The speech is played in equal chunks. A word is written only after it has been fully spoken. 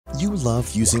You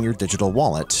love using your digital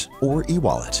wallet or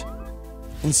e-wallet.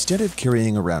 Instead of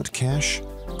carrying around cash,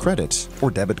 credit, or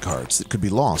debit cards that could be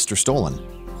lost or stolen,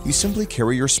 you simply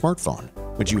carry your smartphone,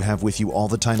 which you have with you all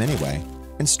the time anyway,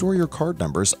 and store your card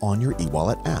numbers on your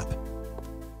e-wallet app.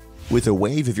 With a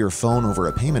wave of your phone over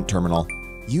a payment terminal,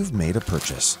 you've made a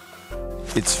purchase.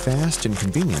 It's fast and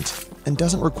convenient and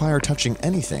doesn't require touching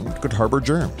anything that could harbor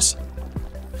germs.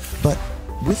 But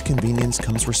with convenience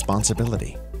comes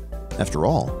responsibility. After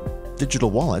all,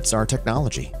 digital wallets are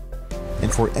technology.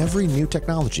 And for every new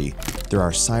technology, there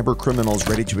are cybercriminals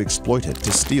ready to exploit it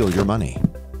to steal your money.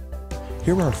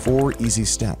 Here are 4 easy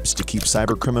steps to keep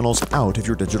cybercriminals out of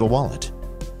your digital wallet.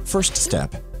 First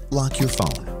step, lock your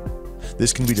phone.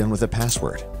 This can be done with a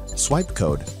password, swipe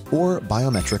code, or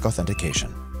biometric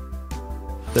authentication.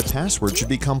 The password should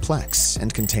be complex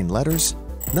and contain letters,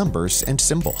 numbers, and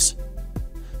symbols.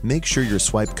 Make sure your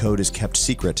swipe code is kept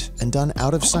secret and done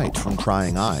out of sight from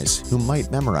prying eyes who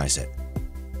might memorize it.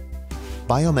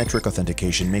 Biometric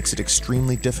authentication makes it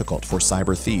extremely difficult for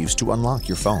cyber thieves to unlock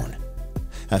your phone.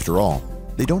 After all,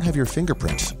 they don't have your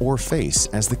fingerprint or face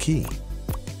as the key.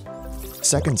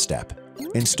 Second step,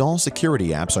 install security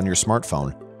apps on your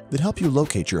smartphone that help you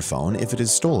locate your phone if it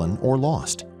is stolen or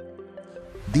lost.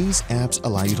 These apps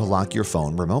allow you to lock your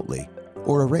phone remotely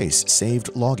or erase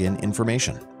saved login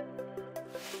information.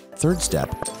 Third step,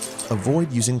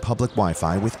 avoid using public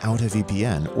Wi-Fi without a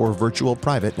VPN or virtual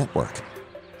private network.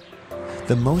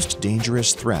 The most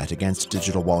dangerous threat against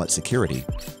digital wallet security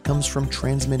comes from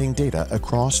transmitting data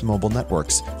across mobile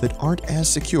networks that aren't as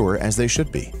secure as they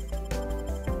should be.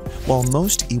 While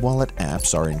most e-wallet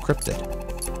apps are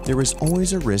encrypted, there is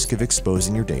always a risk of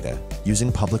exposing your data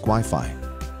using public Wi-Fi.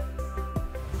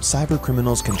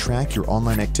 Cybercriminals can track your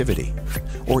online activity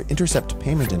or intercept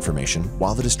payment information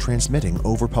while it is transmitting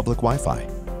over public Wi-Fi.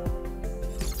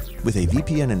 With a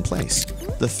VPN in place,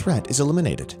 the threat is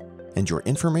eliminated and your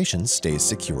information stays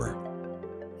secure.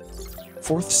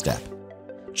 Fourth step,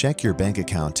 check your bank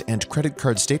account and credit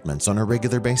card statements on a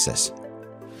regular basis.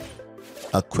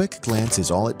 A quick glance is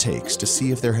all it takes to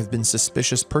see if there have been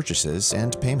suspicious purchases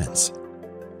and payments.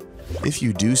 If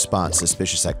you do spot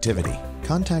suspicious activity,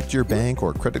 contact your bank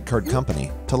or credit card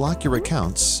company to lock your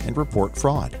accounts and report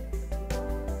fraud.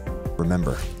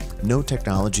 Remember, no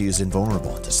technology is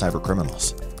invulnerable to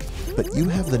cybercriminals, but you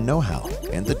have the know-how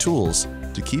and the tools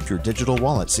to keep your digital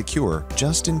wallet secure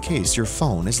just in case your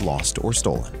phone is lost or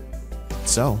stolen.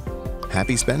 So,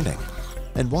 happy spending!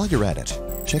 And while you're at it,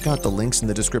 check out the links in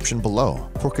the description below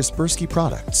for Kaspersky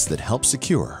products that help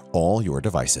secure all your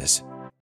devices.